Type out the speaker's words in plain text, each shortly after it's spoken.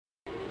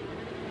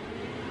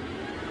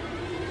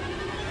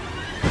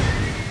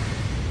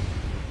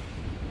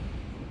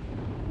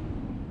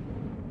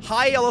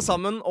Hei alle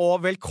sammen,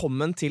 og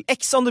velkommen til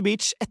X on the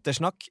Beach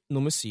ettersnakk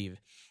nummer 7.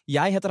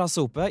 Jeg heter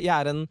Hasse Hope,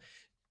 jeg en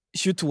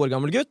 22 år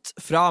gammel gutt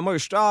fra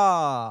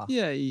Maurstad.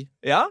 Yay.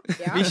 Ja,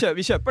 vi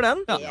kjøper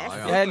den.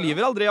 Jeg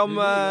lyver aldri om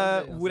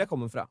hvor jeg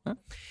kommer fra.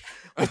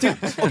 Og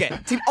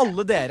til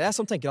alle dere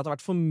som tenker at det har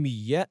vært for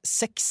mye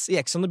sex i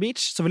X on the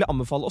Beach, så vil jeg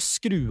anbefale å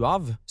skru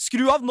av.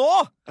 Skru av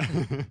nå!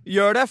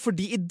 Gjør det,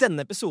 fordi i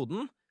denne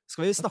episoden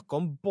skal vi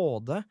snakke om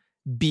både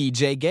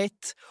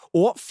BJ-gate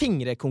og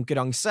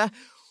fingrekonkurranse.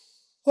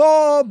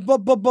 Hva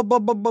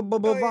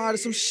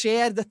det som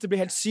skjer? Dette blir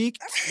helt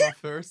sykt.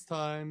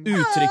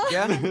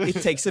 Uttrykket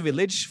It takes a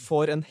village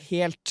får en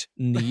helt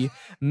ny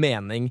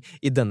mening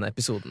i denne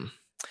episoden.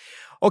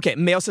 Ok,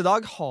 med oss i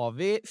dag har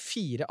vi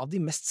 4 av de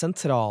mest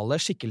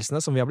sentrale skikkelsene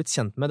som vi har blitt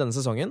kjent med denne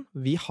sesongen.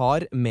 Vi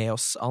har med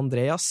oss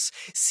Andreas,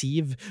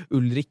 Siv,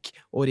 Ulrik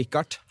og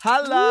Rikard.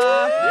 Halla!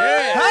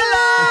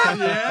 Halla!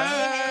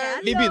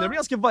 Vi begynner å bli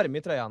ganske varme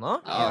i trøya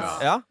nå.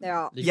 Ja.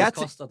 Liker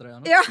å kaste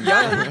trøya nå.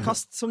 Ja,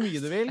 kast så mye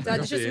du vil. Du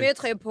hadde ikke så mye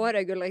trøye på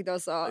deg, Ulrik, da,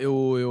 så.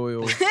 Jo.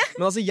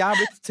 Men altså, jeg har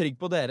blitt trygg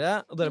på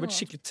dere, og dere har blitt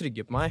skikkelig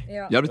trygge på meg.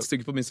 Jeg har blitt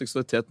trygg på min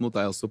seksualitet mot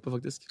deg også, Hope,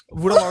 faktisk.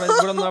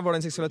 Hvordan var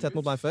din seksualitet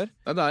mot meg før?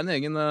 Nei, det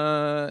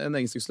en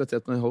egen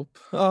seksualitet med Hope.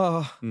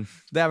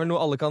 Det vel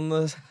noe alle kan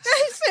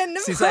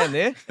si seg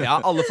enig i. Ja,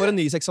 alle får en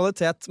ny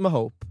seksualitet med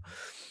Hope.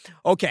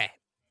 Ok,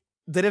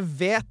 dere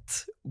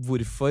vet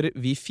hvorfor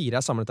vi 4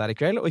 samlet her i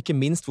kveld, og ikke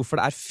minst hvorfor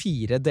det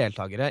 4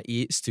 deltakere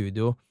i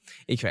studio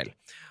i kveld.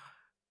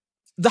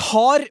 Det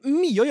har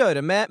mye å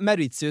gjøre med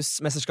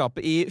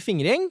Mauritius-mesterskapet i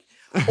fingring,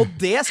 og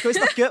det skal vi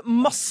snakke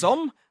masse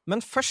om,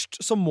 men først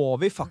så må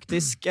vi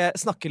faktisk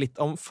snakke litt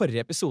om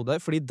forrige episode,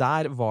 fordi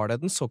der var det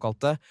den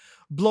såkalte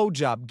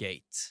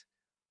blowjob-gate.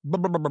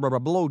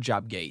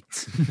 Blowjob-gate.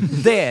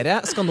 Dere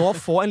skal nå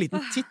få en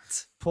liten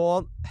titt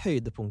på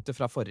høydepunktet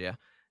fra forrige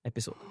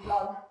episode.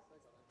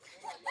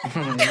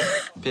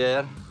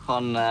 Per,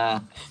 han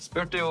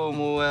spurte jo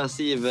om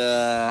Siv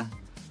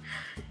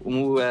om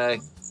hun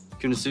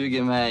kunne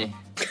suge meg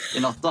i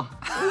natt da.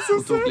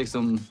 Hun tok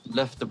liksom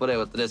løftet på det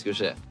og at det skulle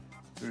skje.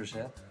 Tror du det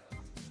skjer?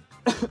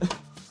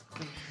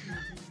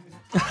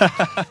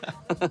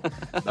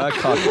 Det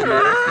kake.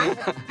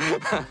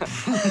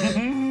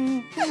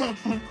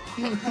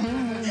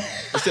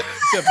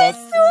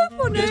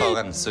 Du tar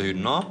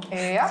rensehuden nå.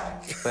 Ja.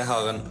 Og jeg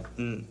har en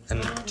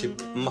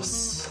typ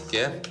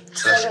maske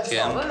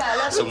krem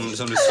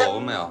som du sover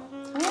med, ja.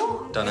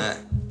 Den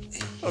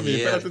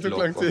helt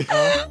låg på.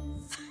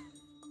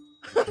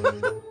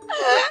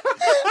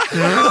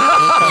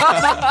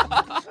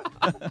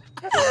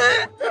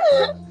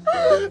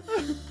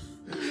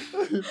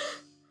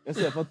 Jeg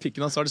ser på at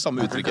pikken hans har det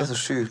samme uttrykket. Det så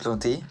sjukt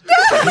lang tid.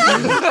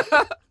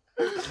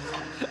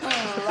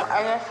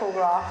 Jeg så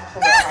glad for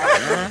det.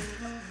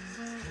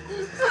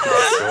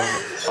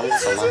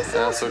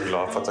 Jeg så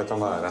glad for at jeg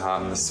kan være her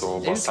med så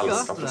bra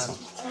selskap.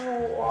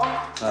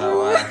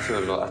 Og jeg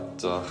føler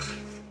etter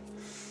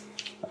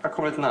jeg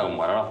kom litt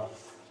nærmere da.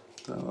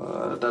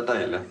 Det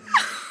deilig.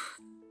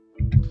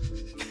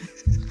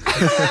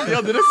 Ja,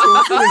 dere så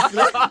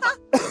lykkelig.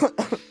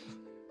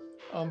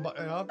 Ja,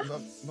 da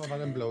var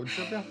det en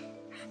blowjob, ja.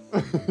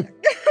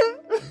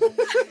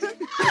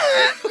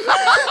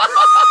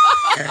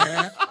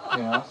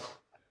 Ja.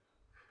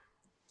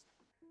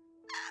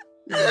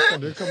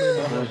 Kan du komme inn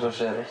da? Hva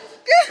skjer det?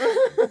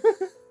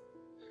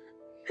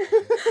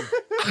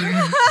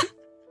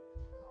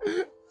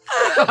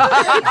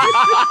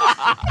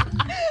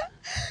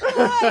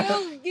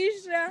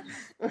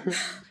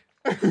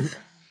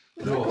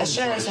 Jeg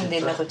skjønner liksom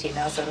dine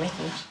rutiner, altså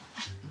midten.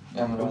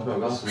 Ja, men du må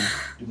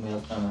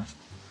hjelpe meg.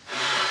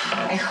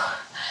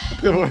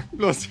 Det var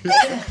blåst ut.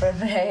 For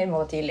det I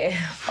morgen tidlig.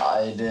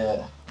 Nei, det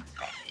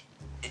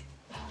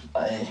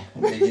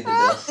gidder ikke.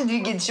 Du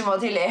gidder ikke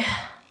morgen tidlig.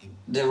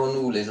 Det var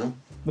nå, liksom.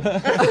 Det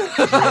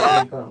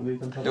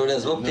var det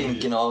som var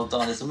pinken av alt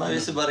annet, liksom. Jeg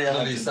visste bare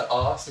igjen. lyset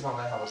av, så kan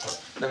jeg ha det sånn.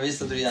 Jeg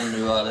visste at du igjen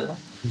du var det, da.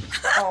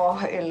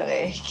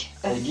 Ulrik.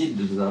 Jeg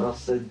gidder ikke der,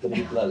 altså. Jeg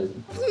litt lei,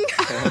 liksom. Jeg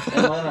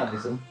mener,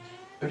 liksom.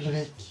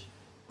 Ulrik,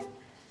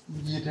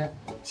 gi det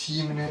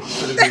 10 minutter,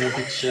 så det blir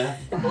bitche.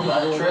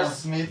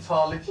 Trust me, ta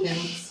litt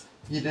hint.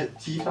 Gi det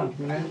 10-15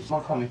 minutter.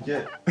 Man kan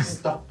ikke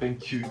stappe en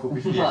kuk opp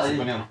I fjeset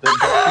på en jente. Det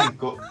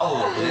funker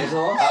aldri.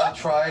 I've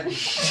tried.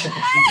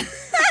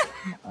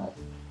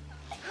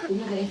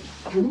 Ulrik,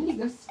 kan du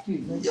ligge og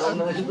spune? Ja,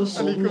 men jeg er ikke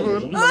så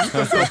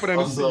Jeg så på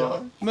denne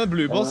siden. Men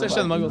Blue Balls, jeg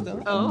kjenner meg godt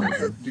igjen.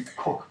 Du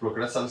kokkblokker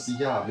deg selv så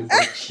jævlig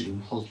på kinn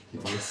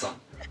halvtime, liksom.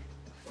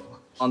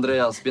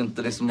 Andreas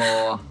begynte liksom å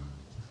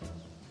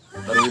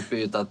rope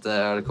ut at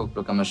jeg hadde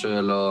kokkblokket meg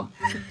selv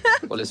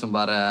og liksom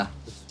bare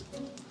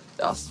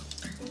ja,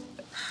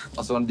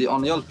 altså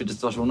han hjalp ikke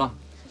situasjonen da.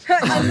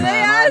 Men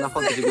nei, jeg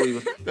fant ikke god.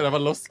 Det der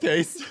var lost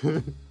case.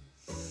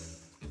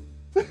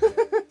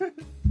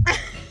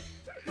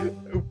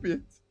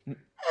 Oppgitt.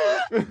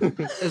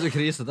 Det så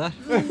krise der.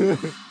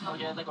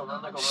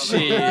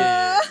 Shit,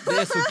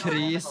 det så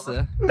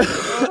krise.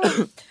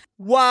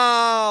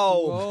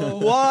 Wow!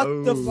 What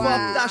the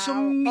fuck? Det så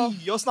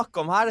mye å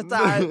snakke om her.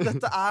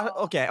 Dette er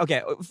OK.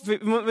 Vi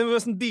må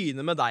nesten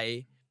begynne med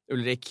deg,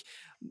 Ulrik.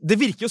 Det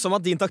virker jo som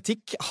at din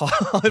taktikk har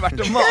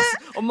vært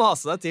å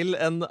mase deg til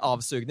en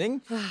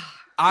avsugning.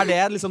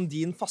 Det liksom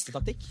din faste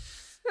taktikk?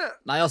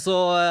 Nei, altså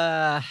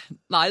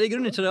Nei, det er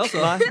grunnen ikke det,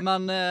 altså.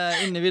 Men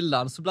inn i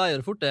Villand så ble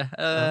det fort det.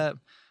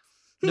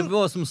 Det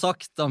var som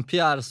sagt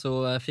Pierre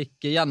som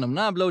fikk gjennom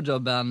den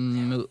blowjobben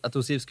at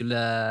Siv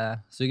skulle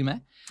suge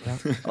meg.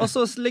 Og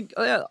så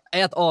jeg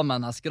et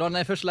A-menneske da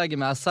når jeg først legger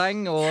meg i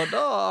seng, og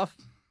da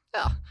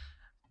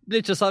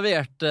blir ikke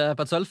servert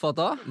på et sølvfat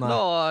da.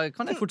 Da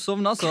kan jeg fort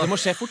sovne, altså. Det må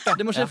skje fort, da.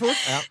 Det må skje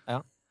fort. Ja.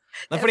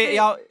 Nei, fordi,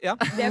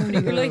 Det fordi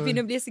Ulrik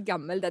begynner å bli så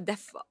gammel. Det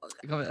derfor.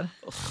 Kan vi gjøre?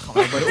 Han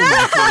bare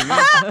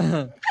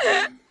ungdomsåringen.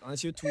 Han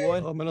 22 år.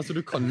 Ja, men altså,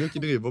 du kan jo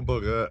ikke drive og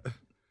bare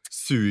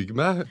suge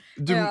meg.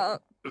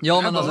 Ja,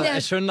 men altså,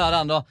 jeg skjønner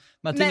den da.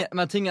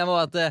 Men tingen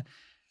var at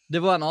det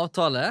var en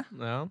avtale.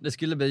 Det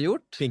skulle bli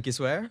gjort. Pinky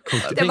swear.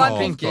 Det var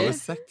Pinky.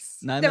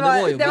 Sex. Nei, men det var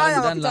jo en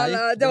avtale.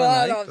 Det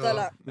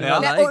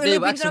er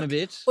jo Ex on the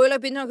Beach. Og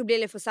jeg begynner nok å bli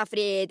litt for sær,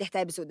 fordi dette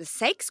er episode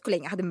 6. Hvor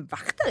lenge hadde vi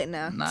vært der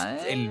inne? Nei,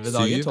 11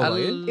 dager, 12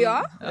 dager. Ja.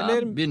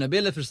 Eller begynner å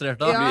bli litt frustrert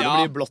da. Det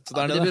blir blått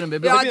der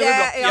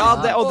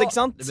nede. Og ikke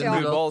sant?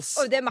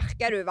 Og det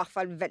merker du i hvert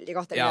fall veldig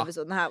godt i denne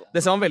episoden her.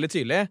 Det ser man veldig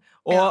tydelig.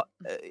 Og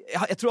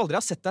jeg tror aldri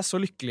jeg har sett deg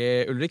så lykkelig,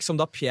 Ulrik, som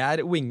da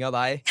Pierre winga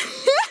deg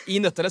i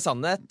Nødt eller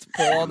sannhet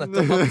på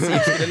nettopp at Siv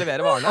skulle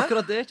levere varene.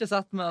 Akkurat det er ikke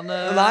sett, men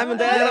Nei, men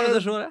det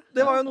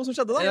var jo noe som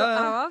skjedde da.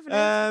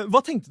 Ja.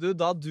 Hva tenkte du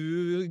da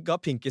du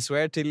ga pinky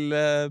swear til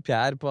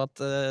Pierre på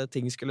at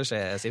ting skulle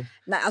skje, Siv?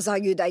 Nei, altså,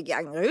 herregud, jeg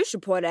angrer jo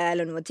ikke på det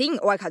eller noen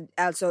ting. Og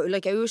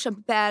Ulrik er jo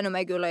kjempepen, og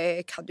meg og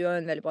Ulrik hadde jo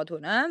en veldig bra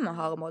tone. Vi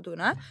har en bra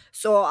tone.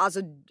 Så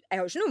altså, jeg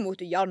har jo ikke noe mot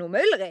å gjøre noe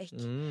med Ulrik.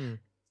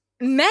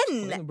 Men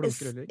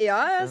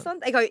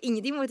sant. Jeg har jo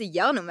ingenting mot å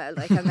gjøre noe med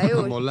Ulrik.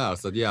 Han må lære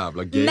seg et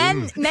jævla game.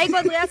 Men meg og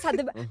Andreas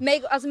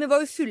vi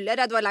var jo fulle.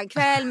 Det var lang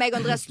kveld. Meg og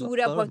Andreas sto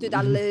der og prøvde ut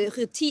alle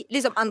rutiner.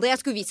 Liksom,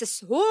 Andreas skulle vise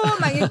så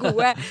mange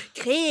gode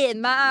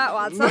kremer og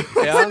alt sånt.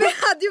 Så vi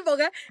hadde jo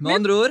bare med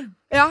andre ord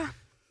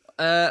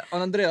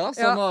Andreas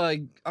han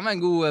var en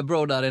god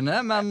bro der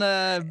inne. Men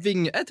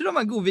jeg tror han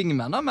var en god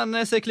wingman, men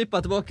jeg ser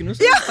klippet tilbake nå, så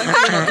tenkte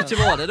jeg at det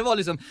ikke var det. Det var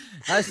liksom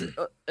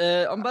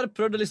han bare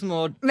prøvde liksom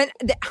å Men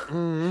det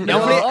det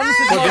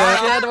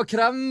var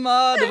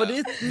kremmer, det var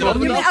ditt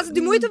altså,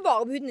 du må jo ta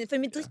vare på huden din,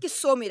 for vi drikker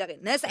så mye der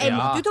inne. Så jeg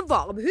måtte jo ta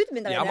vare på huden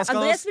min der inne.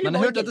 Andreas ville men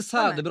jeg hørte at det er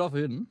særlig bra for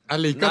huden. Jeg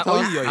liker at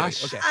han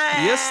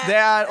Yes, det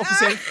er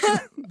offisielt.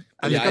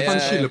 Jeg liker at han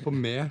skylder på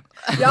meg.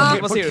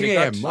 Hva sier du,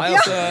 Niklas? Nei,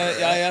 altså,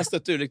 jeg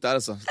støtter Ulrik der,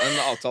 altså. En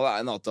avtale er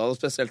en avtale.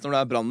 Spesielt når du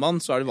er brannmann,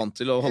 så er du vant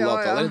til å holde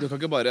avtaler. Du kan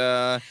ikke bare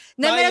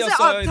Nei, i dag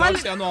avtale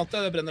skal jeg noe annet.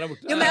 Det brenner deg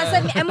borte. Jo, men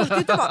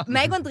altså,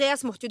 meg og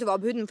Andreas måtte jo ta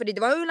vare på huden, fordi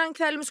det var jo lang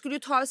kveld. Vi skulle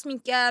jo ta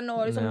sminken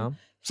og liksom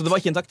Så det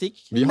var ikke en taktikk?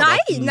 Nei,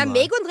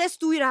 meg og Andreas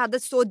sto jo der, hadde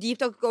så deep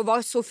talk og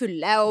var så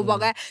fulle og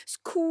bare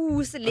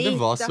kose litt. Det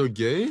var så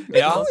gøy. Vi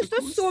koste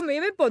oss så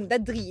mye, vi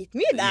bondet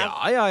dritmye der.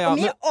 Og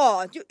vi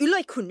ante jo,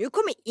 Ulrik kunne jo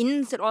komme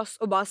inn til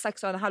oss og bare sagt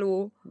sånn,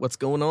 hallo, what's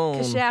going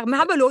on? Hva skjer? Vi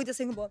har bare låget og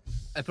synge på.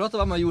 Jeg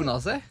pratet bare med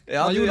Jonas, Nei,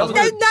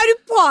 du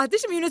prater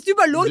ikke med Jonas, du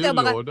bare låg der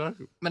bare.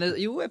 Men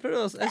jeg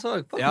prøvde jeg sa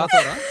jo på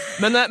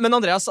Men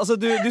Andreas, altså,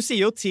 du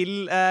sier jo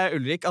til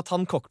Ulrik at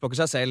han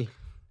kokkblokker seg selv.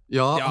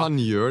 Ja, han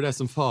gjør det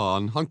som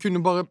faen. Han kunne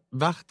bare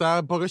vært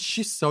der, bare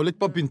kyssa og litt,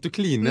 bare begynt å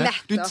kline.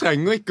 Du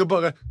trenger ikke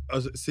bare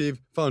altså, Siv,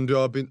 faen, du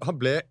har begynt. Han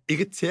ble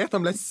irritert,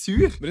 han ble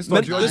sur. Men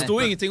det sto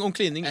ingenting om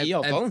klining i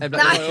avtalen.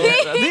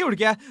 Det gjorde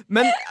det ikke.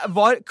 Men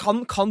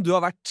kan du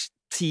ha vært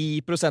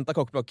 10% av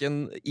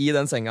kokkblokken i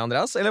den senga,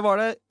 Andreas? Eller var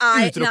det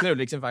utelukkende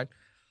Ulrik sin feil?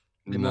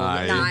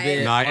 Nei,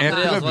 jeg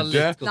prøvde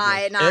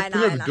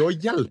å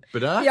hjelpe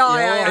deg.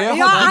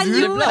 Hadde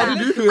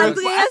du hørt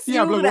på et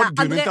jævla råd?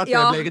 Grunnen til at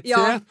jeg ble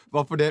irritert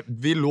var fordi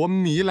vi lå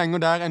mye lenger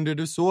der enn det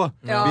du så.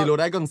 Vi lå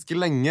der ganske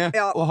lenge,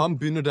 og han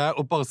begynner der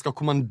og bare skal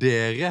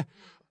kommandere.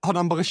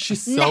 Hadde han bare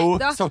kysset og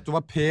sagt hun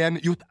var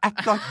pen, gjort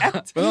ett lag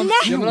ett. Men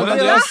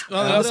Andreas,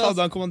 hadde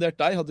han kommandert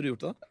deg, hadde du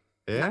gjort det da?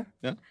 Ja,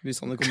 hvis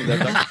han hadde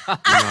kommandert deg.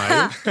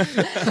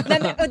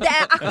 Nei, og det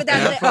er akkurat det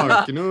jeg får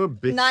ikke noe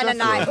bitch.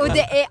 Nei, og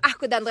det er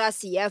akkurat det Andreas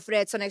sier. For det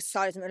er sånn jeg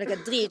sa liksom, Ulrik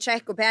er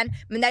dritkjekk og pen.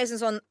 Men det er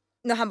liksom sånn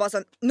når han bare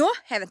sånn, nå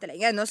har jeg ventet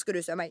lenge, nå skal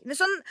du se meg. Men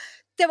sånn,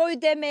 det var jo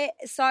det vi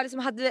sa liksom,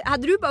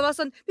 hadde du bare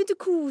sånn begynt å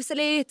kose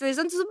litt og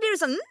sånn, så blir du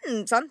sånn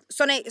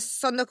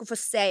sånn dere får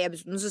se i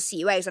episoden, så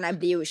sier jo jeg sånn, jeg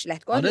blir jo ikke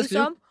lett godt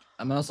liksom.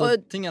 Men altså,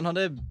 tingen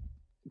hadde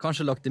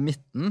kanskje lagt i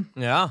midten.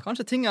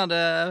 Kanskje ting hadde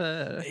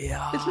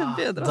blitt litt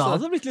bedre. Da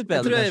hadde det blitt litt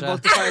bedre, jeg tror jeg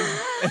valgte feil.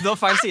 Det var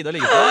feil side å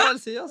ligge på. Feil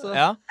side, altså.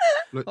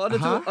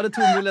 Hadde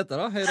to muligheter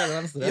da, høyre eller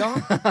venstre.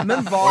 Men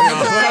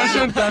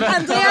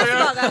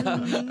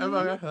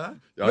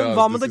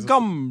hva med det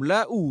gamle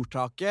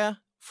ordtaket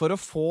for å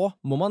få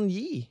må man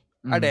gi?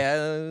 Er det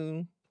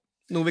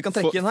noe vi kan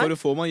trekke inn her? For å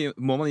få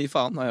må man gi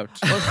faen, har jeg hørt.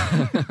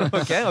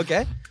 Ok.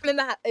 Men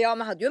vi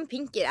hadde jo en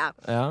pinky der.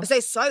 Så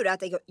jeg sa jo det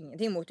at jeg har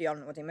ingenting mot å gjøre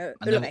noe med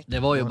Ulrik. Det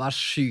var jo bare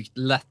sykt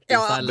lett i det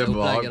selv.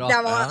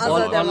 var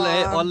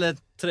Alle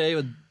tre er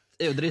jo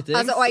jo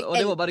dritings, og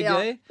det var bare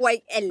gøy. Og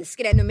jeg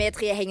elsker det når vi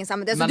tre henger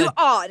sammen. Så du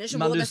aner ikke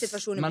hvordan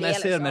situasjonen blir. Men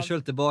jeg ser meg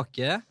selv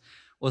tilbake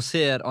og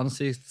ser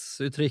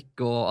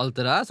ansiktsuttrykk og alt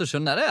det der, så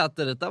skjønner jeg at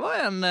dette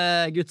var en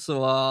gutt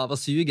som var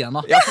sugen,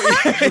 da.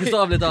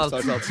 Bokstavelig talt.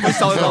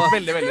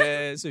 Veldig,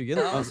 veldig sugen.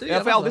 For jeg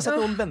har aldri sett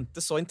noen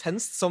vente så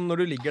intenst som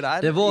når du ligger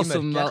der i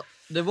mørket.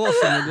 Det var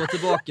som å gå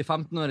tilbake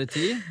 15 år i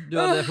tid. Du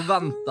hadde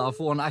forventet å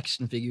få en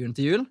actionfiguren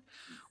til jul,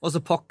 og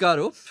så pakker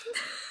du opp,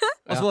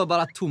 og så var det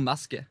bare et tom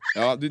eske.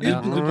 Ja, du ba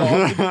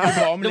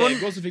om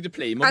Lego, så fikk du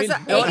Playmobil.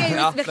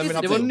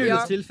 Det var null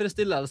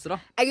tilfredsstillelse, da.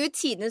 Jeg er jo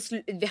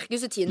virker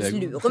som tidens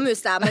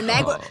luremus der, men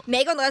meg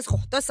og Andreas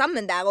rådte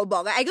sammen der, og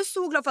bare, jeg er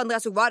så glad for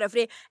Andreas også var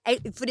det,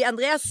 fordi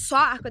Andreas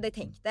sa akkurat det jeg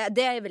tenkte.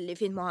 Det er veldig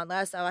fint med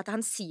Andreas, at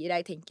han sier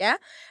det jeg tenker.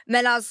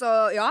 Men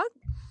altså, ja.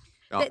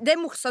 Det er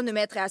morsomt når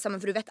vi tre sammen,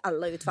 for du vet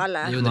alle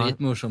utfallet. Det er jo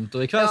dritmorsomt.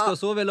 Og i kveld skal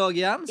sove i lag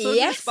igjen. Så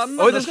det er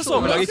spennende. Oi, det skal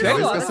sove i lag i kveld.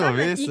 Vi skal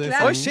sove i kveld.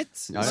 Oi, shit.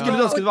 Skulle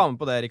du ønske du var med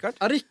på det, Rikard?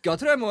 Ja,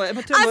 Rikard tror jeg må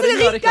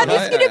ringe Rikard, det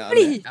skulle du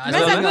bli. Men så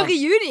er det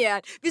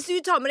reunion. Hvis du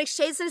tar med deg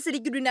shades, så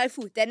ligger du ned i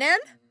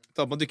fotenden.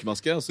 Ta på en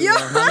dykkermaske.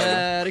 Men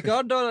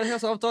Rikard, da er det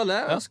helt avtale.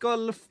 Jeg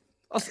skal...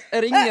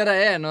 jeg ringer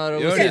deg når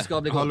vi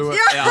skal bli kalt.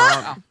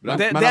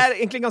 Det er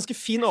egentlig en ganske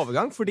fin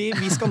overgang, fordi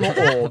vi skal nå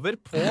over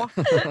på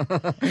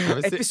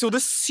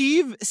episode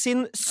 7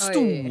 sin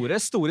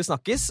store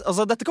snakkis.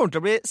 Altså, dette kommer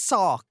til å bli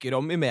saker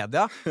om i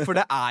media, for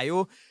det er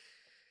jo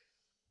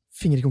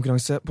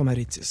fingerkonkurranse på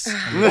Mauritius.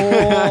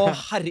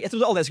 Herre, jeg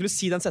trodde aldri jeg skulle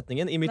si den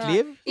setningen i mitt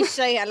liv.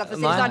 Ikke jeg heller, for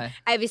å si sånn.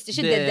 Jeg visste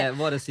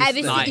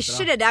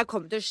ikke det der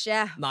kom til å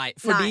skje. Nei,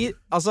 fordi,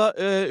 altså,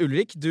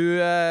 Ulrik,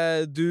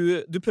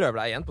 du prøver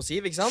deg igjen på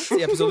Siv, ikke sant?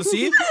 I episode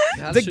 7.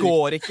 Det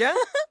går ikke,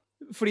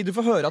 fordi du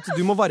får høre at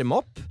du må varme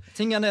opp.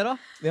 Tingen er da.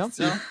 Ja.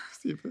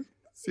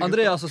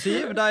 Andreas og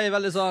Siv, de er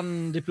veldig sånn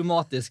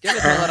diplomatiske,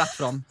 litt mer rett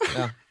frem.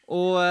 Ja.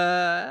 Og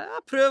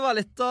jeg prøver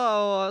litt da,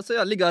 og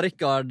så ligger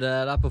Rikard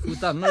der på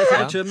foten. Når jeg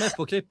kommer med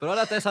på klippet da,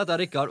 dette jeg sier til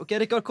Rikard. Ok,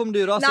 Rikard, kom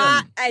du da.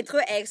 Nei, jeg tror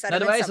jeg sa det. Nei,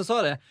 det var jeg som sa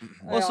det.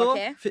 Og så,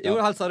 jo,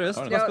 helt seriøst.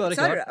 Sa du?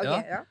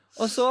 Ok, ja.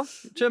 Og så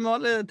kommer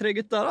alle tre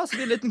gutter da, så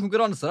blir det en liten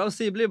konkurranse da, og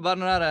Siv blir bare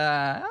den der,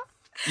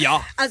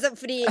 Ja. Altså,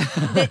 fordi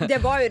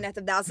det var jo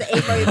nettopp det. Altså,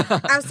 jeg var jo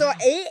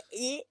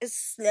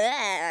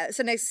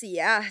sånn jeg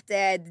sier at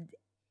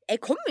jeg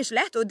kommer ikke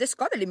lett, og det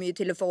skal veldig mye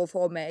til for å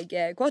få meg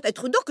kort. Jeg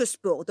tror dere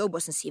spurte og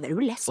bare sånn, Siv, er du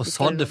lesbisk? Og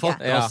så hadde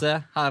fått å se,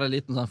 her er en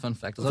liten sånn fun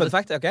fact. Og så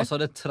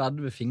hadde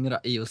 30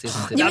 fingre i oss i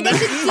sånn tid. Ja, men det er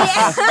ikke det!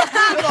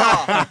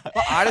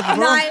 Hva er dette for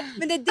noe? Nei,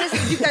 men det er det,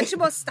 du kan ikke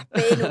bare stappe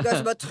i noe og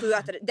så bare tro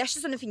at det er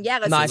ikke sånn det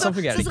fungerer. Nei, sånn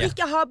fungerer det ikke. Sånn som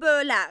Rikke har på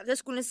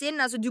lærerskolen sin,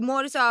 altså du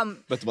må liksom...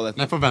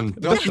 Jeg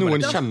forventer at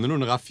noen kjenner noen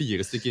når det er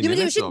 4 stykker inni, liksom. Jo, men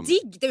det er jo ikke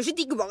digg. Det er jo ikke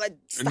digg å bare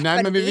stappe det. Nei,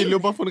 men vi ville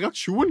jo bare få en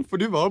reaksjon, for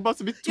du var jo bare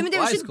så vidt. Jo, men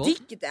det er jo ikke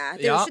digg det. Det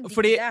er jo ikke digg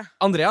fordi, det.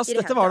 Andreas,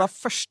 dette var da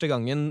første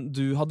gangen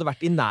du hadde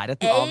vært i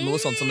nærheten av noe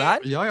sånt som det her.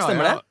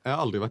 Stemmer det? Jeg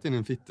har aldri vært inne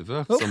i en fitte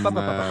før,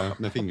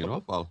 med fingre i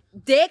hvert fall.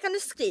 Det kan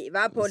du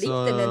skrive på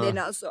LinkedIn din,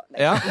 altså.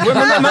 Ja.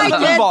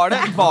 Men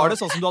var det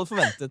sånn som du hadde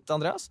forventet,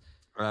 Andreas?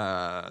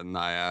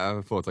 Nei,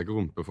 jeg foretrekker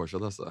rumpe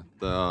fortsatt, altså.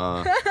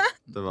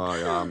 Det var,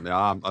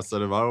 altså,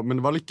 men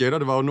det var litt gøy da,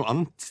 det var noe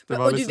annet. Det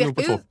var liksom noe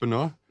på toppen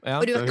nå. Ja.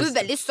 Og du virker jo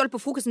veldig stolt på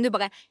fokusen. Du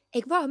bare,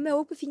 jeg var med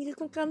også på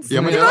fingerkonkurransen. Ja,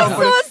 men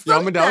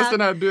det er jo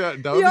sånn her,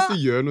 hvis du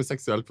gjør noe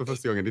seksuelt for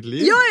første gang i ditt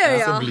liv,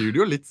 så blir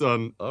du jo litt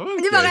sånn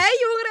Du bare, jeg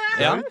gjorde det!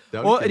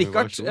 Ja. Og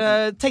Rikard,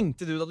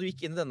 tenkte du da du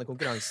gikk inn i denne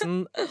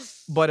konkurransen,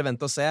 bare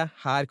vent og se,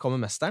 her kommer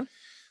mesteren?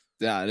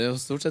 Det er jo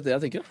stort sett det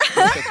jeg tenker.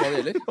 Hva det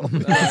gjelder.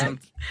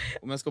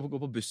 Om jeg skal gå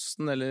på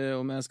bussen, eller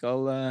om jeg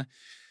skal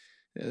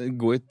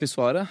gå i et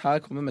pissoaret.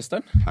 Her kommer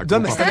mesteren. Du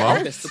er mesteren. Her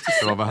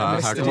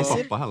kommer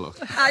pappa heller.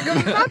 Her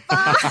kommer pappa!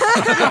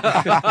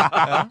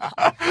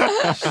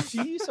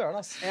 Fy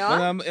søren, ass.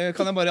 Men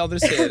kan jeg bare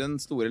adressere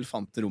en stor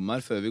elefant i rommet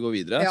her før vi går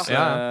videre? Så,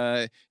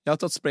 jeg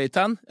har tatt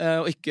spraytan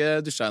og ikke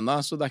dusja ennå,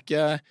 så det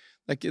er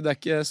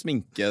ikke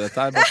sminke dette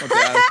her. Bare at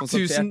det er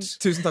konstatert.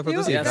 Tusen takk for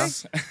at du sier det.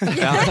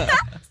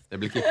 Det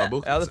blir klippet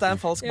bort. Ja, dette er en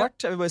falsk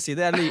bart. Jeg vil bare si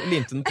det. Jeg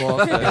limte den på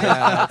før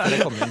jeg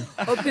kom inn.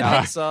 Og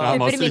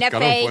puppene mine er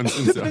fake.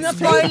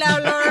 Spoiler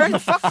alert!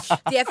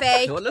 De er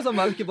fake. Du har litt sånn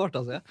melkebart,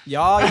 altså.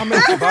 Ja, jeg har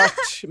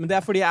melkebart. Men det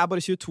er fordi jeg er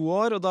bare 22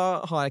 år, og da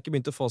har jeg ikke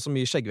begynt å få så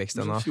mye skjeggvekst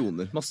ennå.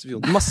 Masse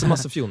fjoner.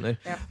 Masse fjoner.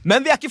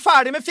 Men vi er ikke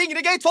ferdig med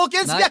Fingregate,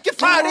 folkens! Vi er ikke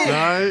ferdig!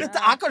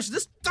 Dette er kanskje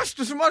det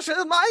største som har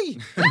skjedd meg!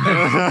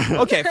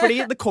 Ok,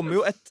 fordi det kommer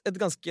jo et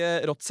ganske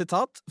rått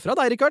sitat fra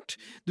deg, Rikard.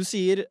 Du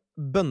sier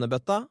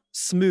bønnebøtta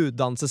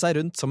smoothdanse seg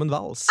rundt som en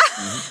vals.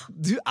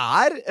 Du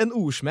er en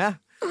ordsmed.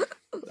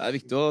 Det er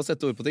viktig å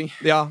sette ord på ting.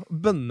 Ja,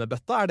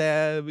 bønnebøtta er det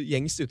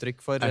gjengs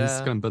uttrykk for. Jeg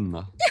elsker en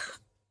bønne.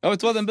 Ja, vet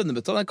du hva, den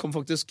bønnebøtta den kom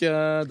faktisk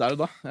der og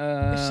da.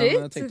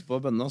 Jeg tenkte på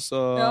bønne, og så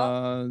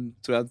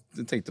tror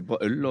jeg tenkte på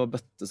øl og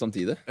bøtte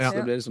samtidig. Så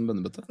det ble liksom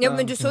bønnebøtta. Ja,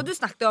 men du så du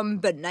snakket om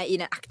bønne i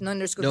den akten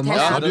når du skulle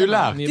fortelle. Ja, du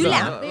lærte. Du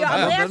lærte, ja.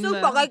 Jeg så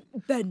bare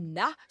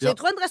bønne. Så jeg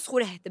tror Andreas tror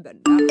det heter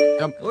bønne.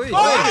 Oi!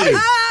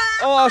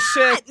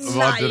 Shit!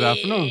 Hva er det der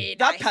for noe?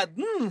 Det er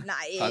padden!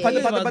 Nei.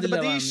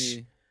 Padden.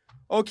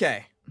 Ok.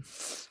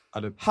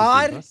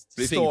 Her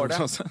står det.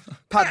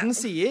 Padden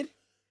sier,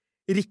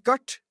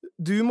 Rikard,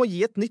 du må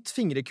gi et nytt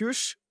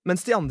fingrekurs,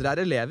 mens de andre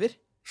elever.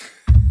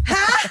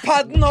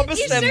 Padden har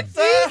bestemt det! Ikke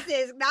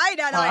fysisk! Nei.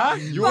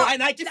 Jo,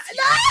 nei, ikke fysisk!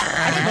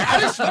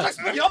 Er det slags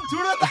program,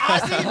 tror du dette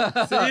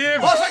Siv?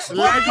 Hva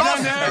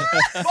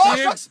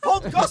slags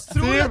podcast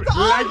tror du dette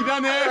Legg deg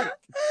ned!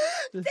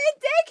 Det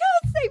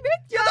kanskje jeg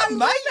vet jo.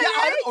 Nei, jeg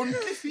er en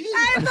ordentlig fyr.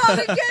 Jeg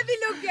bare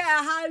vil noe.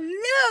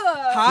 Hallo!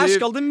 Her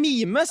skal det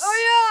mimes.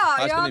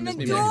 Ja,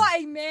 men da er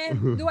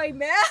jeg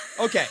med.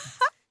 Ok,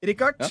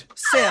 Rikard,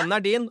 scenen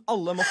er din.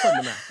 Alle må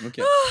følge med.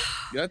 Ok,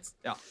 greit.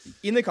 Ja,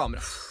 inn i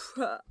kamera.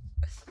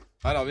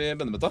 Her har vi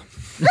Bennemetta.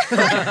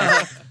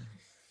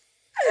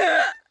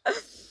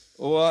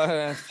 Og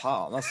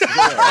faen, altså.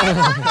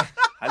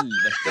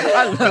 Helvete.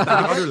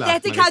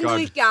 Dette kan du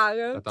ikke.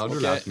 Dette har du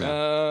lært med.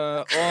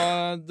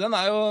 Og den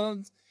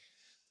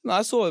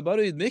er sårbar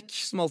og ydmyk,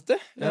 som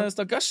alltid.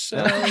 Stakkars.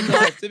 Det er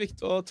alltid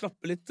viktig å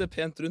trappe litt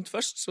pent rundt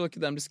først, så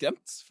ikke den blir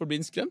skremt. For blir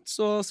den skremt,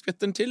 så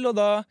skvetter den til, og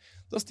da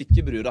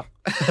stikker brura.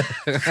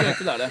 Så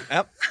enkelt er det.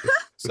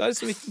 Så er det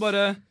så viktig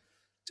bare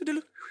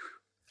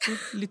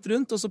litt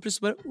rundt, og så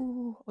plutselig bare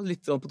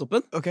litt på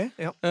toppen.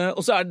 Og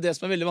så er det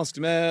som er veldig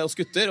vanskelig med oss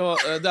gutter, og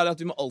det er at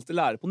vi må alltid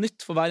lære på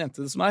nytt for hver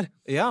jente det som er.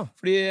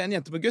 Fordi en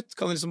jente på gutt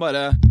kan liksom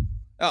bare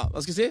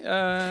hva skal jeg si?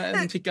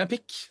 En pikk er en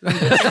pikk.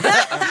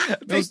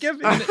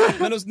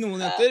 Men hos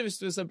noen jenter, hvis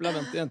du for eksempel har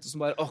ventet en jente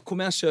som bare kom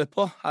igjen, kjør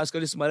på, her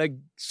skal liksom være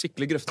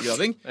skikkelig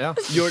grøftegraving,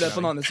 gjør det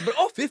på en annen jente, så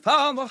bare fy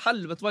faen, hva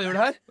helvete, hva gjør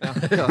det her?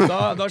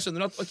 Da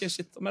skjønner du at ok,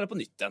 shit, da må jeg det på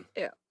nytt igjen.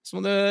 Så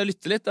må du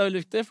lytte litt, det er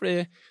veldig viktig,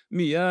 fordi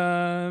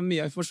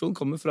mye informasjon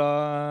kommer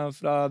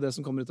fra det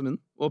som kommer ut av munnen,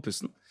 og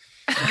pusten.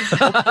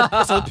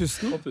 Så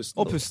pusten?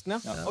 Og pusten,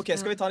 ja. Ok,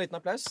 skal vi ta en liten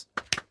applaus?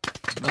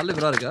 Veldig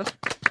bra, Rikard.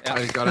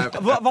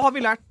 Hva har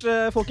vi lært,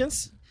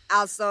 folkens?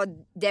 Altså,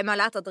 det vi har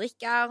lært at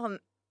Rikard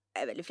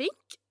er veldig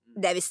flink.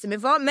 Det visste vi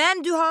for.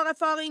 Men du har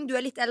erfaring, du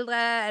er litt eldre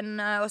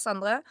enn oss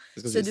andre.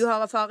 Så du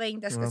har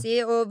erfaring, det skal si.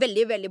 Og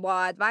veldig, veldig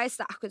bra advice.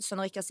 Det er akkurat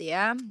sånn Rikard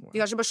sier.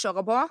 Vi kan ikke bare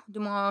kjøre på. Du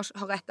må ha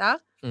rett der.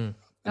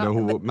 Det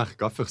hun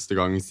merket første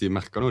gang Siv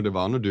merket noe, det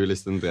var når du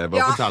liksom drev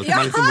og fortalte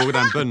meg liksom hvor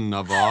den bønna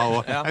var,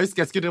 og jeg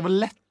husker jeg skulle drive og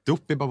lette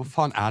opp i bare, hva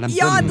faen er den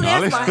bønna,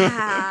 liksom?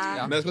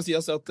 Men jeg skal si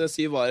altså at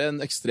Siv var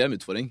en ekstrem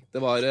utfordring.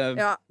 Det var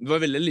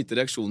veldig lite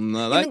reaksjon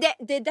der. Men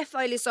det er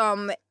derfor jeg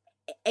liksom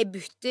jeg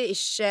bytter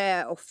ikke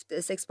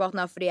ofte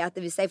sexpartner, fordi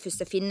at hvis jeg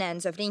først finner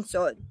en så flink,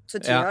 så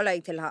tviholder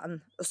jeg til han.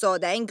 Og så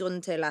det er en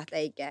grunn til at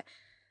jeg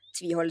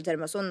tviholder til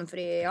det med sånn,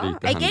 fordi jeg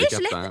er ikke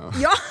lett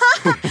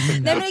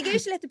Nei, men jeg er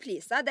ikke lett å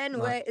please. Det er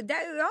noe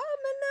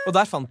Og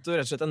der fant du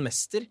rett og slett en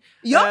mester.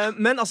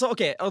 Men altså,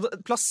 ok,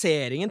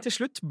 plasseringen til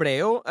slutt ble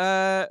jo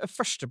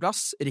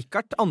førsteplass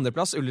Rikard,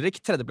 andreplass Ulrik,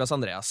 tredjeplass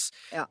Andreas.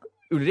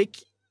 Ulrik,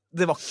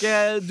 du var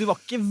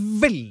ikke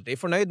veldig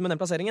fornøyd med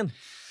den plasseringen.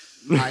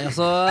 Nei,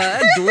 altså,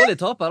 jeg er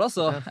dårlig taper,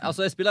 altså.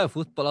 Jeg spiller jo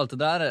fotball og alt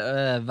det der,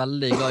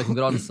 veldig glad i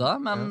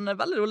konkurranser, men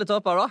veldig dårlig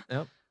taper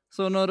da.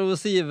 Så når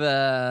Siv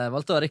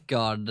valgte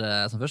Rikard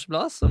som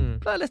førsteplass, så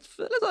ble jeg litt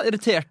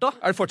irritert da.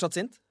 Er du fortsatt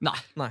sint? Nei.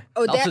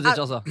 Absolutt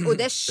ikke, altså. Og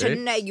det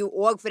skjønner jeg jo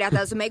også, fordi at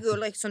altså, meg og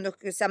Ulrik, som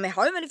dere ser, vi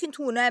har jo en veldig fin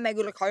tone, meg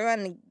og Ulrik har jo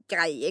en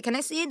greie, kan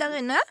jeg si, der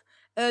inne.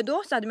 Da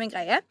så hadde vi en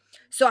greie.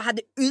 Så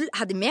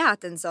hadde vi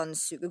hatt en sånn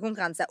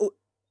sugekonkurranse,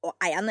 og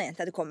eierne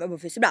jente hadde kommet på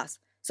førsteplass,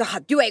 så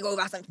hadde jo jeg også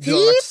vært sånn, fy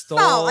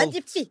faen,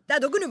 de fitte,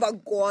 da kunne du bare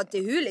gå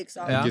til hun,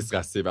 liksom. Ikke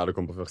stress, Siv, jeg hadde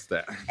kommet på første.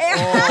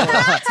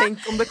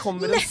 Tenk om det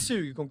kommer en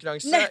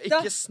sugekonkurranse,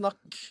 ikke snakk.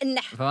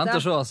 Venter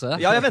og se, altså.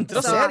 Ja, jeg venter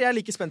og ser, jeg er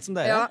like spent som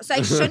dere. Så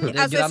jeg skjønner,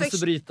 det er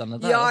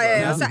grensebrytende.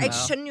 Så jeg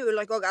skjønner jo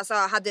Ulrik også,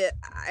 altså,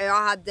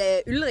 hadde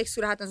Ulrik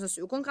skulle hatt en sånn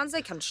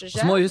sugekonkurranse, kanskje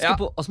ikke.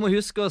 Og så må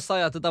huske å si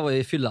at dette var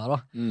i fylla,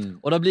 da.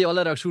 Og da blir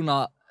alle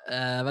reaksjoner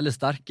veldig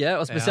sterke,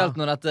 og spesielt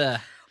når dette...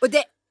 Og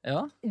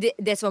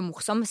det som var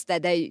morsomste,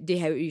 de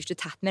har jo ikke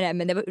tatt med det,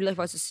 men det var Ulrik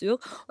var så sur,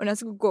 og når han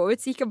skulle gå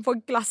ut, så gikk han på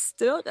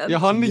glassdøren.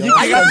 Ja, han gikk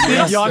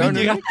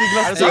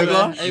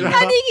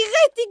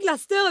rett i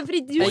glassdøren.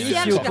 Fordi du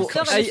ser ikke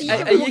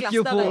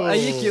glassdøren. Jeg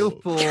gikk jo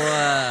opp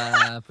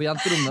på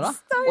jenterommet da,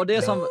 og det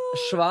er sånn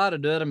svære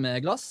dører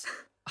med glass,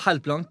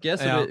 helt blanke,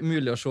 så det er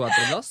umulig å se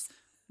etter glass.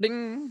 Ding.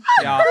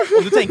 Ja,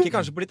 og du tenker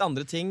kanskje på litt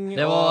andre ting.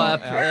 Det var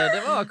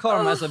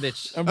Karma as a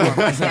bitch.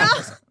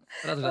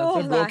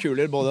 Blå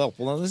kuler både opp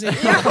og ned,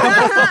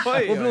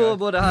 og blå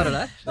både her og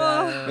der.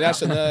 Men jeg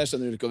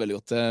skjønner Ulrik veldig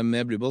godt.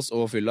 Med Blue Balls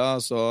og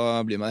fylla så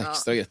blir man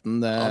ekstra gretten.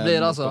 Det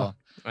blir altså.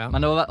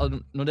 Men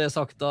når det er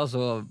sagt da,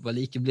 så var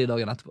like blid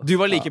dagen etterpå. Du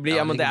var like blid,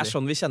 ja, men det er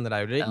sånn vi kjenner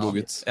deg, Ulrik. God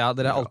gutt. Ja,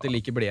 dere er alltid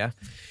like blide.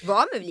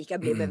 Var vi like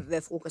blide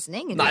ved frokosten,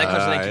 egentlig? Nei,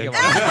 kanskje det egentlig ikke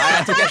var.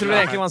 Jeg tror det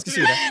egentlig var ganske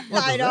sure.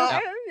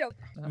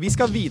 Vi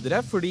skal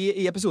videre, fordi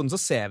i episoden så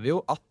ser vi jo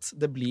at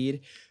det blir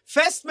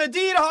fest med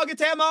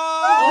dyrehagetema!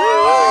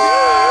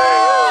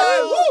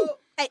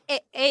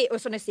 og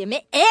sånn jeg sier, vi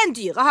en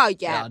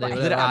dyrehage. Ja,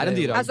 Dere er en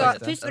dyrehage.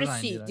 Altså, først var det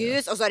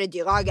sykehus, og så er det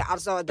dyrehage.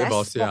 Altså, Det er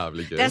bare så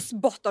jævlig gøy. Det er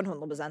spot on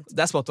 100%.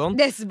 Det er spot on.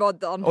 Det er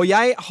spot on. Og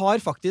jeg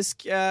har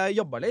faktisk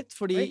jobbet litt,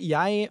 fordi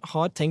jeg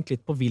har tenkt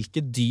litt på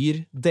hvilke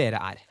dyr dere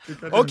er.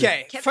 Ok,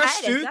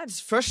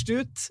 først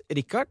ut,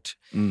 Rikard.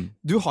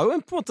 Du har jo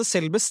på en måte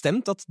selv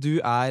bestemt at du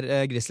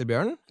er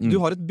grizzlybjørn. Du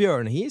har et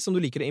bjørnehi som du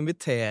liker å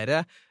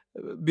invitere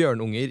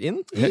bjørnunger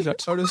inn. Helt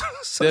klart.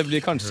 Det blir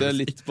kanskje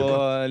litt på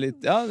ja,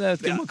 jeg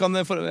vet ikke,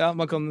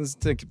 man kan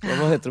tenke på,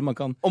 hva heter det, man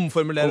kan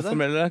omformulere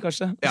det,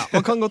 kanskje. Ja,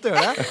 man kan godt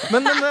gjøre det.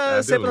 Men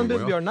se på den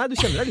bjørnen her, du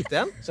kjenner deg litt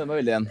igjen. Kjenner meg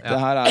veldig igjen.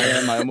 Det her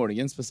er meg om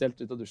morgenen, spesielt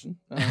ut av dusjen.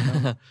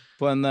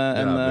 På en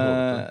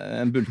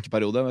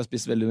bulkeperiode, og jeg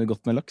spiser veldig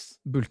godt med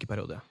laks.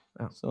 Bulkeperiode,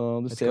 ja.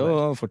 Så du ser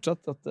jo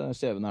fortsatt at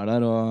skjeven er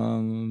der, og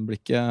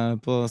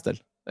blikket på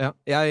stell. Ja,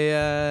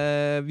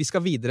 vi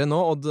skal videre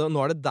nå, og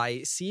nå er det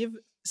deg,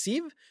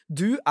 Siv,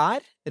 du er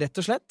rett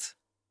og slett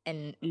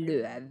en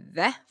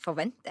løve,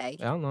 forventer jeg.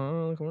 Ja,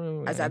 nå kommer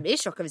det. Altså, jeg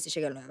blir sjokket hvis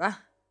ikke jeg er løve.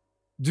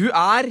 Du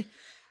er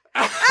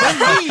den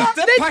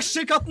hvite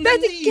perserkatten, den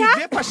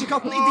nydelige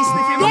perserkatten i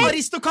Disney-filmen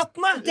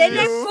Aristokattene. Den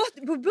er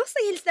fått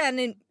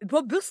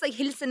på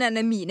bursdagshilsenene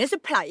mine, så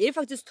pleier jeg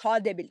faktisk å ta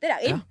det bildet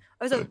der inn.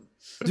 Altså,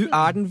 du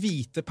er den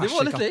hvite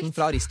perserkatten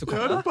fra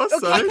Aristokattene.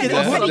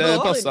 Det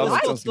passer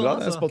ganske bra.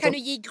 Kan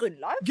du gi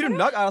grunnlag?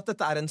 Grunnlag er at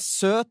dette er en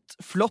søt,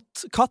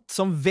 flott katt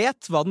som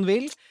vet hva den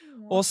vil,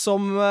 og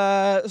som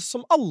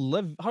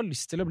alle har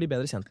lyst til å bli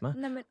bedre kjent med.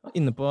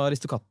 Inne på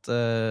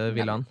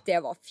Aristokatt-villaen.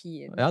 Det var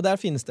fint. Ja, det er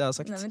det fineste jeg har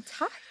sagt. Men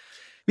takk.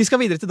 Vi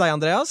skal videre til deg,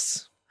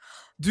 Andreas.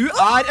 Du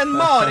er en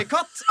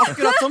marekatt,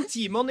 akkurat som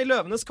Timon i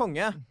Løvenes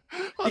konge.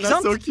 Han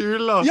er så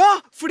kul, da. Ja,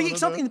 fordi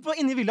ikke sant,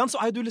 inne i villaen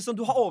så er du liksom,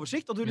 du har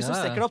oversikt, og du liksom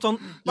strekker deg opp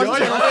sånn. Er det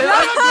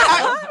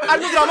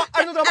noe drama? Er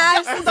det noe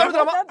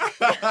drama?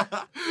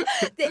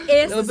 Det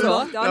er så bra.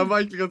 Det var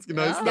egentlig ganske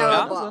nice. Det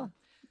var bra.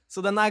 Så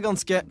den er jeg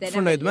ganske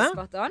fornøyd med.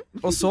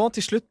 Og så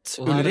til slutt,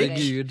 Ulrik,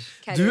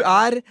 du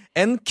er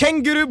en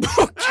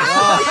kengurubukk!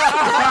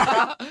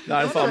 Det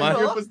er det faen meg.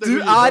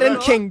 Du er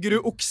en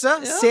kenguruokse.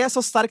 Se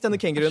så sterk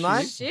denne kenguruen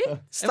er.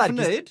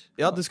 Fornøyd?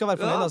 Ja, du skal være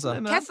fornøyd, altså.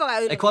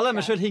 Jeg kaller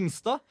meg selv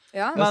hingst, da.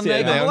 Men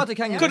jeg går over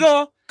til kenguru.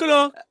 Hva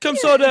da? Hvem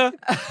sa det?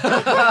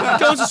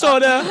 Hvem som sa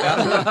det?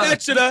 Det er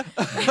ikke det.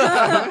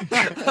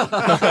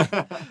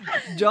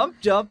 Jump.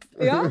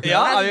 Ja,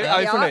 er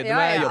vi fornøyde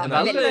med jobben?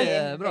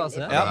 Veldig bra,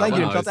 altså. Ja, det er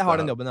grunnen til at jeg har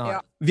den jobben jeg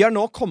har. Vi har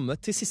nå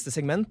kommet til siste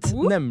segment,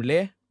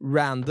 nemlig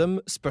random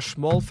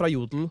spørsmål fra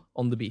Jodel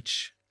on the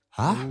beach.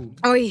 Hæ?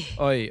 Oi.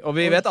 Og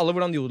vi vet alle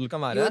hvordan Jodel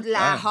kan være. Jodel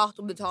er hardt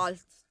og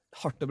brutalt.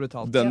 Hardt og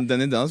brutalt. Den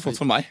ideen har du fått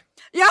fra meg.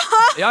 Ja,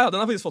 den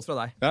har faktisk fått fra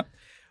deg. Ja.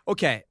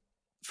 Ok,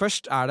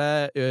 først er det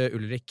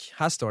Ulrik.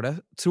 Her står det: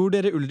 Tror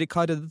dere Ulrik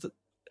har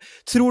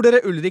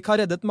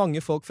reddet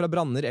mange folk fra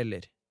branner,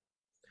 eller?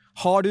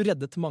 Har du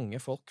reddet mange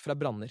folk fra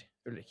branner,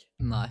 Ulrik?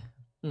 Nei.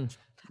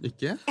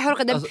 Ikke? jeg har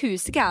reddet en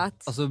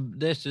pusekatt. Altså,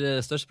 det er ikke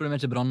det største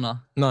problemet, ikke branner.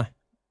 Nei.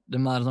 Det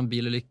er mer sånn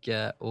bilulykke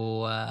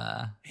og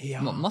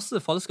masse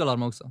falske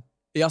alarmer også.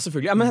 Ja,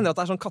 selvfølgelig. Ja, men hender det at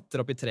det er sånn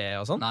katter oppi treet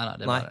og sånn? Nei,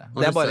 det er bare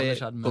det er bare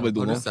Har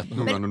du sett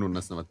noen ganger når noen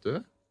nesten har vært død?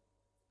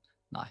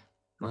 Nei.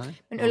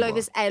 Men Ulrik,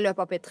 hvis jeg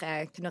løper opp i et tre,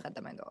 kunne du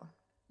redde meg da?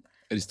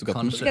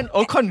 Kanskje.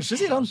 Og kanskje,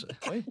 sier han.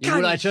 Jo,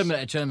 jeg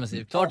kjømmer,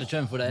 Siv. Klart jeg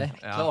kjømmer for deg.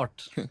 Klart.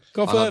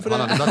 Han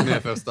hadde sagt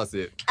mye først, da,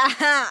 Siv.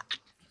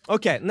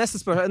 Ok,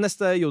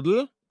 neste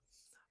Jodel.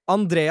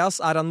 Andreas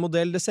er en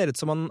modell. Det ser ut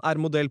som han er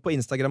modell på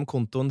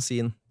Instagram-kontoen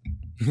sin.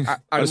 Er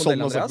det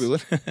modell, Andreas?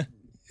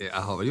 Jeg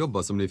har vel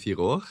jobbet som det i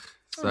 4 år,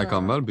 så jeg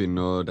kan vel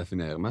begynne å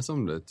definere meg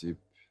som det, typ.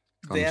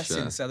 Kanskje. Det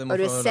synes jeg du må Og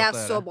du få ser lov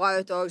til å så gjøre. bra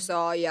ut også,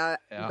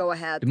 så go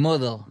ahead.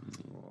 Model.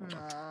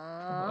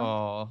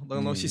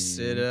 Nå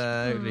kysser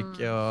Ulrik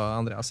og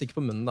Andreas. Ikke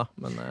på munnen, da,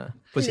 men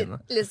på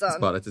kinnet. Litt sånn.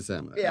 Spar det til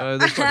senere. Ja.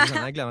 Det skal du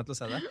kjenne. Jeg gleder meg til å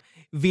se det.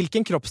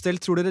 Hvilken kroppsdel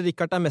tror dere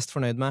Rikard er mest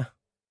fornøyd med?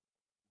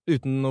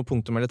 Uten noe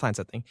punktum eller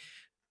tegnsetting.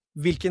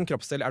 Hvilken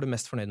kroppsdel er du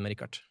mest fornøyd med,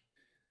 Rikard?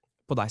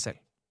 På deg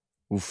selv.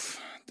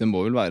 Det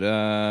må vel være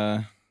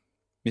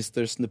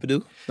Mr.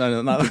 Snippedoo. Jeg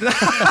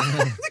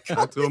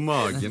tror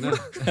magen er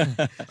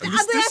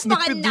Andreas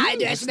bare, nei,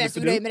 du er ikke mest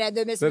fornøyd med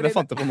det. Det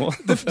fant jeg på nå.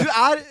 Du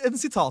er en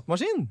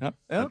sitatmaskin. Ja.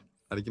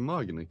 Er det ikke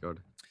magen, Rikard?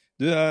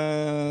 Du,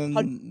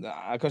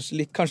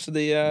 kanskje litt, kanskje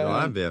de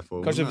Ja,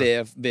 V-formen. Kanskje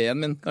V-en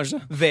min,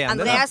 kanskje.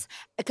 Andreas,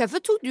 hvorfor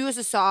tok du og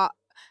så sa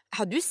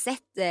har du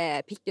sett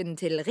pikken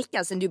til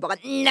Rikard, siden du bare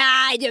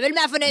nei, du er vel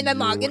mer fornøyd med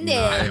magen din?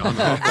 Nei, jeg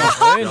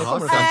har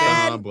sett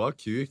den har bra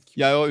kuk.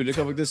 Jeg og Ulrik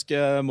har faktisk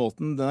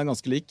måten, den er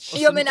ganske lik.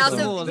 Jo, men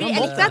altså, jeg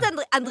likte at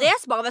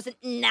Andreas bare var sånn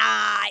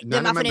nei, du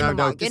er mer fornøyd med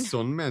Det er ikke magen.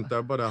 sånn ment, det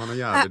er bare han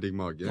har jævlig digg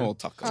mage.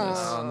 Takk,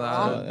 Andreas.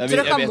 Så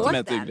dere har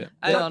målt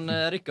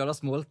det? Rikard har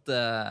smålt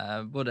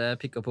både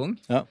pikk og pung.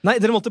 Nei,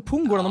 dere målte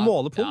pung. Går det an å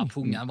måle pung? Ja,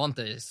 pungen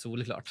vant jeg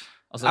soleklart.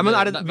 Altså, Nei, men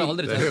er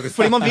det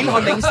fordi man vil ha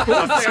lengst pung?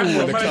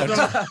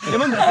 Ja,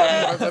 men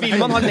vil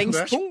man ha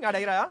lengst pung? Er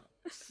det greia?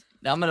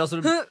 Ja, men altså,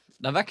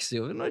 den vekser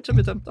jo når det ikke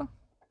blir tømt, da.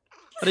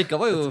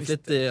 Rikard var jo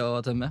flittig å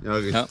tømme. Ja,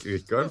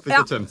 Rikard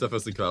fikk tømt seg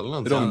første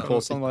kvelden.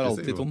 Rognpåsen var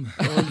alltid tom.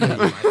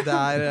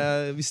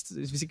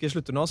 Hvis ikke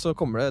slutter nå, så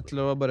kommer det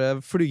til å bare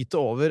flyte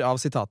over av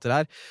sitater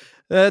her.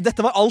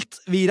 Dette var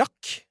alt vi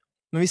rakk.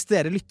 Men hvis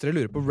dere lyttere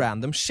lurer på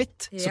random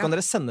shit, så kan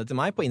dere sende det til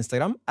meg på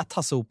Instagram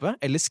 @hassehope,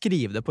 eller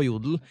skrive det på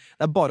Jodel.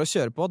 Det er bare å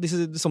kjøre på.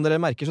 Som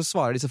dere merker, så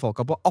svarer disse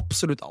folka på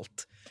absolutt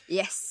alt.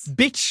 Yes.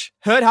 Bitch,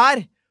 hør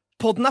her!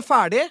 Podden er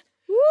ferdig.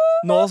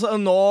 Nå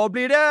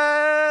blir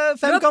det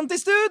femkant i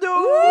studio!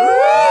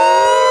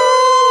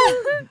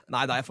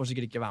 Nei da, jeg får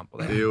sikkert ikke være med på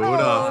det. Jo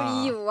da.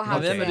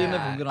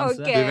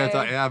 Okay. Du vet,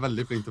 jeg er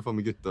veldig flink til å få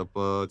med gutter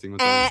på ting og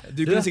tang.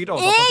 Du kunne sikkert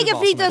overtatt Jeg er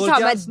flink til å ta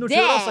med Nå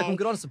kjører også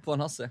konkurranse på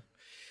en Hasse.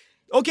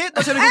 Ok, da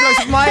kjører vi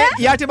konkurranse på meg.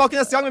 Jeg er tilbake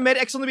neste gang med mer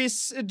Ex on the Beach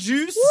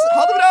Juice.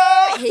 Ha det bra!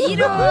 Hei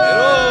da!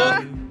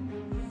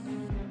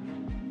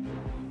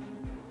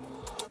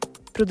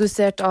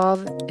 Produsert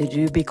av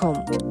Rubicon.